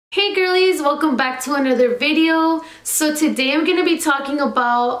Hey girlies, welcome back to another video. So today I'm going to be talking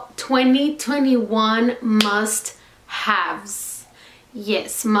about 2021 must-haves.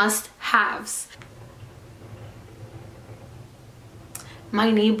 Yes, must-haves. My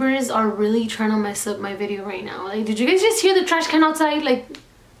neighbors are really trying to mess up my video right now. Like, did you guys just hear the trash can outside?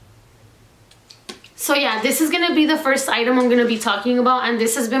 So yeah, this is going to be the first item I'm going to be talking about, and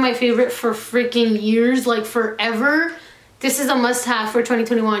this has been my favorite for freaking years, like forever. This is a must-have for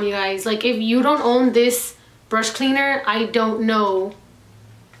 2021, you guys. Like, if you don't own this brush cleaner, I don't know.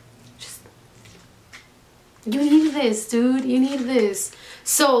 You need this, dude. You need this.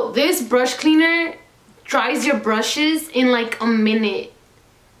 So, this brush cleaner dries your brushes in like a minute.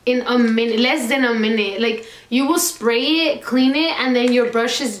 In a minute. Less than a minute. Like, you will spray it, clean it, and then your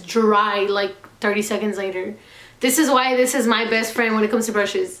brush is dry like 30 seconds later. This is why this is my best friend when it comes to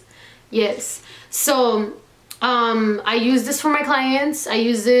brushes. Yes. So I use this for my clients. I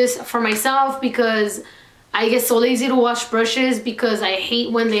use this for myself because I get so lazy to wash brushes because I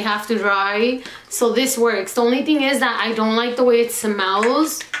hate when they have to dry. So this works. The only thing is that I don't like the way it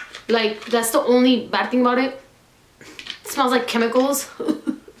smells. Like, that's the only bad thing about it. It smells like chemicals.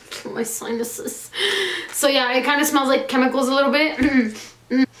 My sinuses. So yeah, it kind of smells like chemicals a little bit.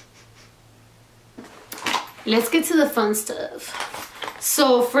 Let's get to the fun stuff.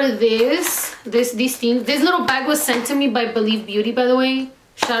 So for these themes, this little bag was sent to me by Believe Beauty, by the way.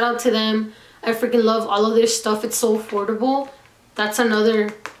 Shout out to them. I freaking love all of their stuff. It's so affordable. That's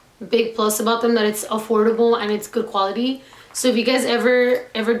another big plus about them, that it's affordable and it's good quality. So if you guys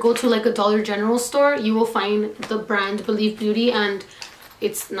ever go to like a Dollar General store, you will find the brand Believe Beauty, and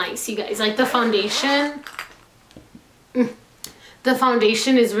it's nice, you guys. Like, the foundation. The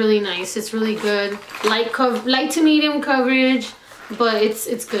foundation is really nice. It's really good. Light to medium coverage. But it's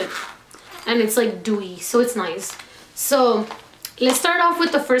good, and it's like dewy, so it's nice. So let's start off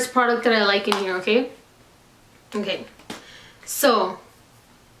with the first product that I like in here. Okay, so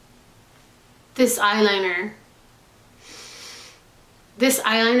this eyeliner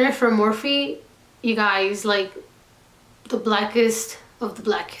from Morphe, you guys, like, the blackest of the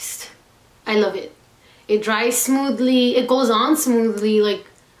blackest. I love it. It dries smoothly, it goes on smoothly. Like,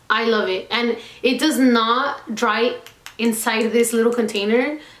 I love it. And it does not dry inside this little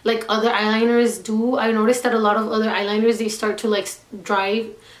container like other eyeliners do. I noticed that a lot of other eyeliners, they start to like dry.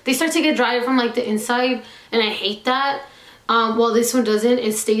 They start to get dry from like the inside, and I hate that. Well, this one doesn't.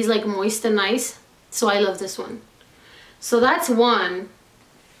 It stays like moist and nice. So I love this one. So that's one.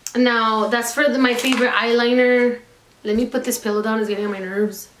 Now that's for my favorite eyeliner. Let me put this pillow down. It's getting on my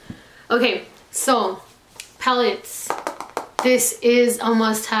nerves. Okay, so palettes. This is a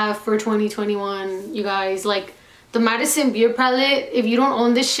must-have for 2021, you guys. Like, the Madison Beer palette, if you don't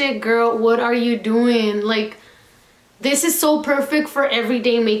own this shit, girl, what are you doing? Like, this is so perfect for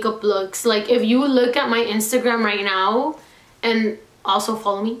everyday makeup looks. Like, if you look at my Instagram right now, and also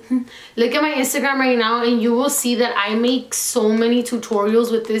follow me, look at my Instagram right now, and you will see that I make so many tutorials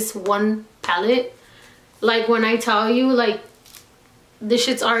with this one palette. Like, when I tell you, like, this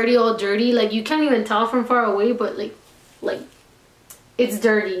shit's already all dirty. Like, you can't even tell from far away, but like it's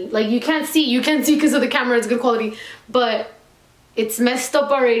dirty. Like, you can't see because of the camera. It's good quality, but it's messed up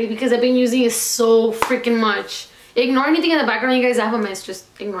already because I've been using it so freaking much. Ignore anything in the background, you guys. I have a mess. Just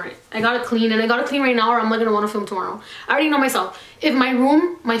ignore it. I gotta clean, and I gotta clean right now, or I'm not gonna want to film tomorrow. I already know myself. If my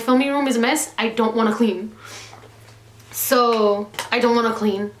filming room is a mess, I don't want to clean. So I don't want to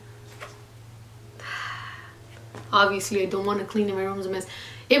clean. Obviously, I don't want to clean if my room's a mess.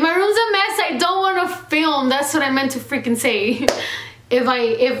 If my room's a mess, I don't want to film. That's what I meant to freaking say. If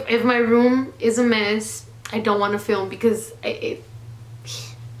my room is a mess, I don't want to film because it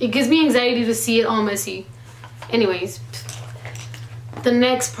gives me anxiety to see it all messy. Anyways, the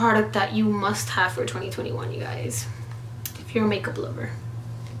next product that you must have for 2021, you guys, if you're a makeup lover,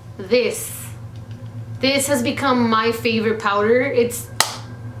 this has become my favorite powder. It's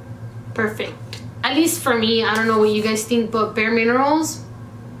perfect, at least for me. I don't know what you guys think, but Bare Minerals,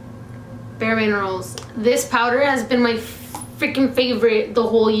 this powder has been my freaking favorite the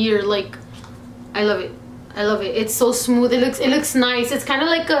whole year. Like, I love it. It's so smooth. It looks nice. It's kind of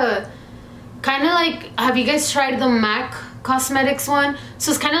like have you guys tried the MAC Cosmetics one?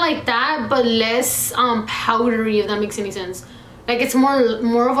 So it's kind of like that, but less powdery, if that makes any sense. Like, it's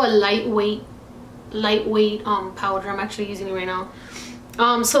more of a lightweight powder. I'm actually using it right now.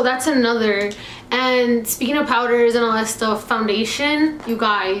 So that's another. And speaking of powders and all that stuff, foundation, you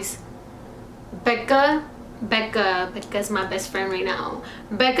guys, Becca's my best friend right now.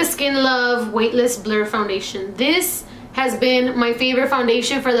 Becca Skin Love Weightless Blur Foundation. This has been my favorite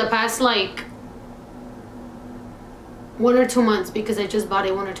foundation for the past like 1 or 2 months because I just bought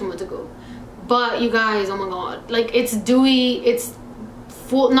it 1 or 2 months ago. But you guys, oh my god, like it's dewy, it's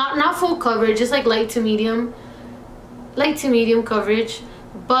full, not full coverage, just like light to medium coverage,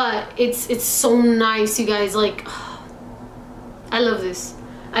 but it's so nice, you guys. Like I love this.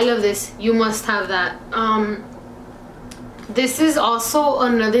 You must have that. This is also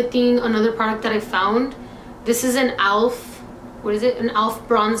another product that I found. This is an what is it, an elf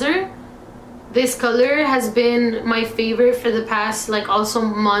bronzer. This color has been my favorite for the past like also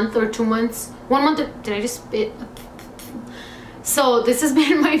month or 2 months. 1 month. Did I just spit? So this has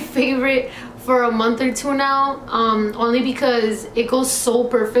been my favorite for a month or two now, only because it goes so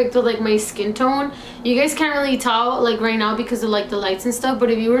perfect with like my skin tone. You guys can't really tell like right now because of like the lights and stuff,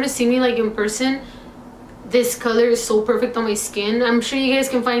 but if you were to see me like in person, this color is so perfect on my skin. I'm sure you guys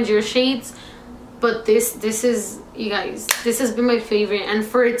can find your shades, but this is, you guys, this has been my favorite. And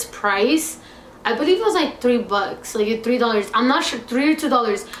for its price, I believe it was like $3, like $3. I'm not sure, $3 or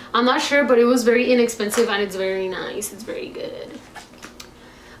 $2. I'm not sure, but it was very inexpensive and it's very nice. It's very good.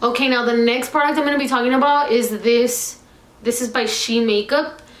 Okay, now the next product I'm going to be talking about is this. This is by She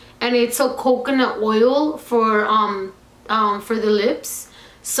Makeup, and it's a coconut oil for the lips.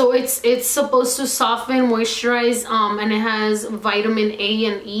 So it's supposed to soften, moisturize, and it has vitamin A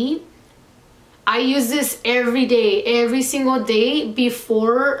and E. I use this every day, every single day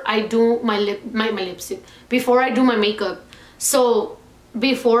before I do my lipstick, before I do my makeup. So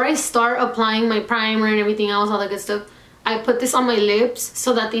before I start applying my primer and everything else, all that good stuff, I put this on my lips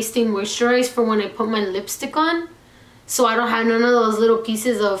so that they stay moisturized for when I put my lipstick on. So I don't have none of those little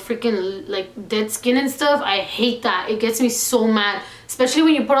pieces of freaking like dead skin and stuff. I hate that. It gets me so mad. Especially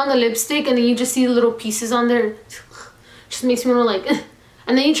when you put on the lipstick and then you just see the little pieces on there. Just makes me want to like...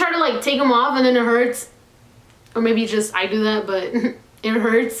 And then you try to like take them off and then it hurts. Or maybe just I do that, but it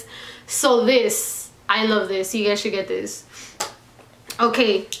hurts. So this, I love this. You guys should get this.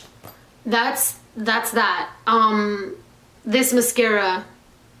 Okay, that's that. This mascara,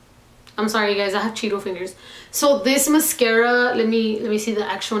 I'm sorry guys, I have Cheeto fingers. So this mascara, let me see the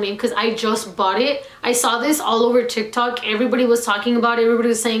actual name, because I just bought it. I saw this all over TikTok. Everybody was talking about it. Everybody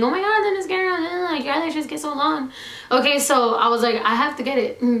was saying, oh my god, the mascara, like your eyelashes get so long. Okay, so I was like, I have to get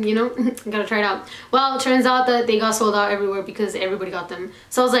it, you know, gotta try it out. Well, it turns out that they got sold out everywhere because everybody got them.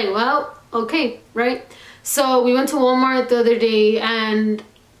 So I was like, well, okay, right? So we went to Walmart the other day and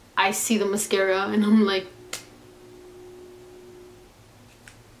I see the mascara and I'm like,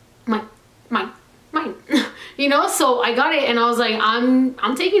 mine. You know, so I got it and I was like, I'm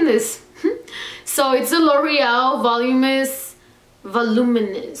taking this. So it's a L'Oreal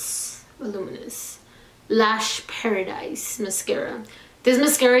voluminous Lash Paradise mascara. This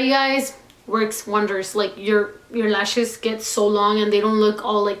mascara, you guys, works wonders. Like your lashes get so long and they don't look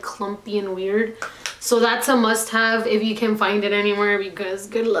all like clumpy and weird. So that's a must-have if you can find it anywhere, because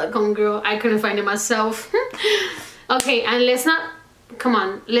good luck, homegirl. I couldn't find it myself. Okay, and let's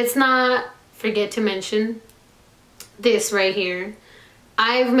not forget to mention this right here.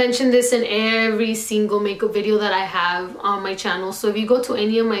 I've mentioned this in every single makeup video that I have on my channel. So if you go to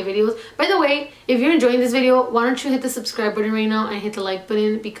any of my videos, by the way, if you're enjoying this video, why don't you hit the subscribe button right now and hit the like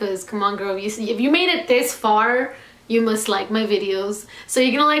button, because come on girl, if you made it this far, you must like my videos. So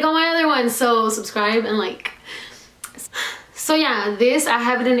you're gonna like all my other ones, so subscribe and like. So yeah, this, I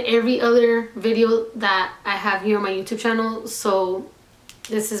have it in every other video that I have here on my YouTube channel. So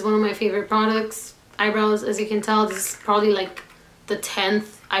this is one of my favorite products. Eyebrows, as you can tell, this is probably like the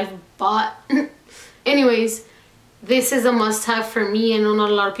 10th I've bought. Anyways, this is a must-have for me. I know not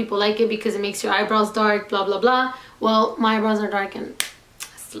a lot of people like it because it makes your eyebrows dark, blah blah blah. Well, my eyebrows are dark and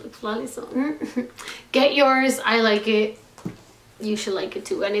I still look flawless, so get yours. I like it, you should like it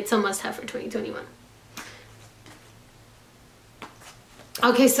too, and it's a must-have for 2021.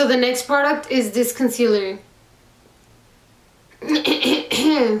 Okay, so the next product is this concealer.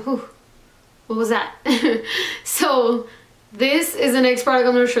 What was that? So this is the next product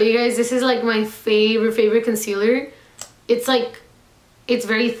I'm going to show you guys. This is like my favorite concealer. It's like, it's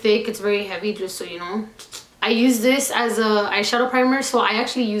very thick, it's very heavy, just so you know. I use this as a eyeshadow primer, so I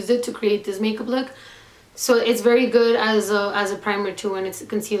actually used it to create this makeup look. So it's very good as a primer too, and it's a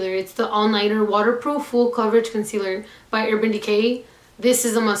concealer. It's the All Nighter Waterproof Full Coverage Concealer by Urban Decay. This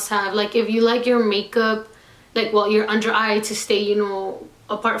is a must-have. Like if you like your makeup, like, well, your under eye to stay, you know,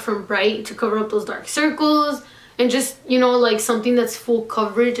 apart from bright, to cover up those dark circles, and just, you know, like something that's full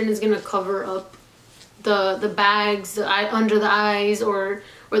coverage and is gonna cover up the bags, the eye, under the eyes, or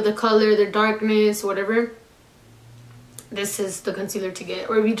the color, the darkness, whatever. This is the concealer to get.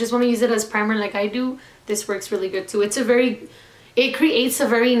 Or if you just want to use it as primer like I do, this works really good too. It's It creates a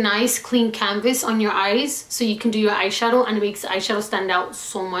very nice clean canvas on your eyes, so you can do your eyeshadow, and it makes the eyeshadow stand out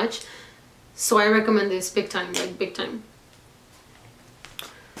so much. So I recommend this big time, like big time.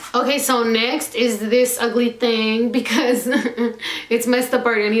 Okay, so next is this ugly thing because it's messed up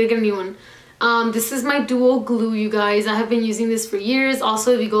already. I need to get a new one. This is my dual glue, you guys. I have been using this for years.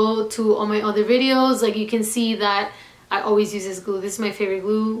 Also, if you go to all my other videos, like you can see that I always use this glue. This is my favorite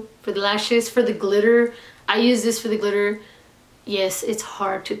glue for the lashes. For the glitter, I use this for the glitter. Yes, it's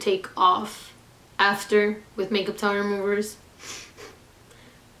hard to take off after with makeup towel removers.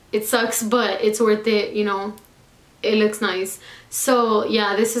 It sucks, but it's worth it, you know. It looks nice. So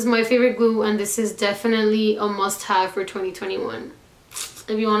yeah, this is my favorite glue, and this is definitely a must-have for 2021.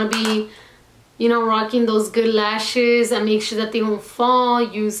 If you want to be, you know, rocking those good lashes and make sure that they don't fall,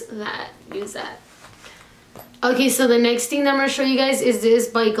 use that. Use that. Okay, so the next thing that I'm going to show you guys is this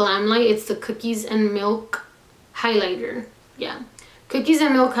by Glamlight. It's the Cookies and Milk highlighter. Yeah, Cookies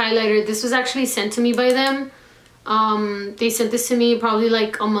and Milk highlighter. This was actually sent to me by them. They sent this to me probably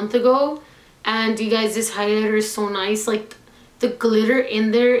like a month ago, and you guys, this highlighter is so nice. Like the glitter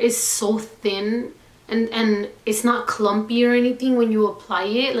in there is so thin, and it's not clumpy or anything when you apply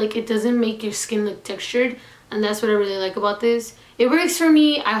it. Like it doesn't make your skin look textured, and that's what I really like about this. It works for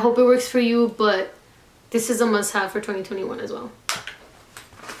me. I hope it works for you, but this is a must-have for 2021 as well.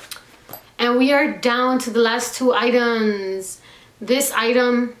 And we are down to the last two items. This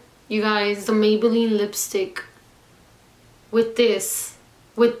item, you guys, the Maybelline lipstick with this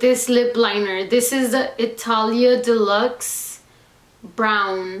lip liner. This is the Italia Deluxe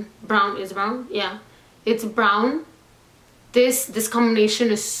brown. Is brown? Yeah, it's brown. This combination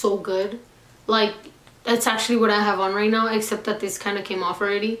is so good. Like, that's actually what I have on right now, except that this kind of came off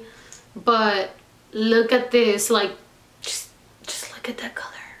already. But look at this, like, just look at that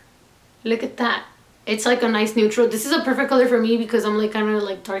color. Look at that. It's like a nice neutral. This is a perfect color for me because I'm like kind of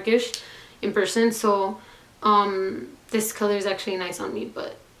like darkish in person. So this color is actually nice on me,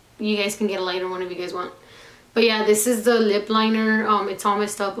 but you guys can get a lighter one if you guys want. But yeah, this is the lip liner. It's all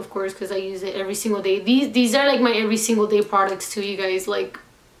messed up, of course, because I use it every single day. These are like my every single day products too, you guys. Like,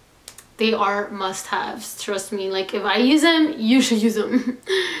 they are must-haves, trust me. Like, if I use them, you should use them.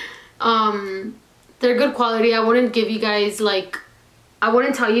 They're good quality. I wouldn't give you guys, like, I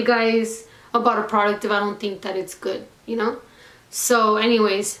wouldn't tell you guys about a product if I don't think that it's good, you know? So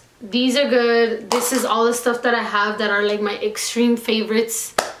anyways, these are good. This is all the stuff that I have that are like my extreme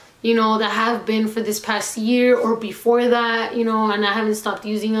favorites, you know, that have been for this past year or before that, you know, and I haven't stopped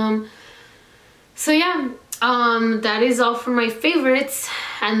using them. So yeah, that is all for my favorites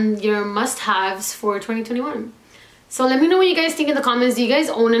and your must-haves for 2021. So let me know what you guys think in the comments. Do you guys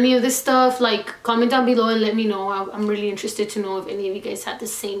own any of this stuff? Like, comment down below and let me know. I'm really interested to know if any of you guys have the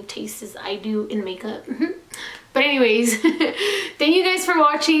same taste as I do in makeup. But anyways, thank you guys for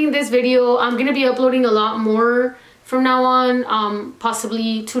watching this video. I'm gonna be uploading a lot more from now on,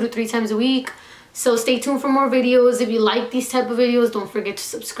 possibly 2 to 3 times a week. So stay tuned for more videos. If you like these type of videos, don't forget to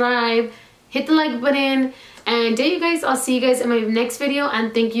subscribe, hit the like button, and yeah, you guys, I'll see you guys in my next video,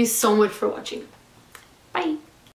 and thank you so much for watching. Bye.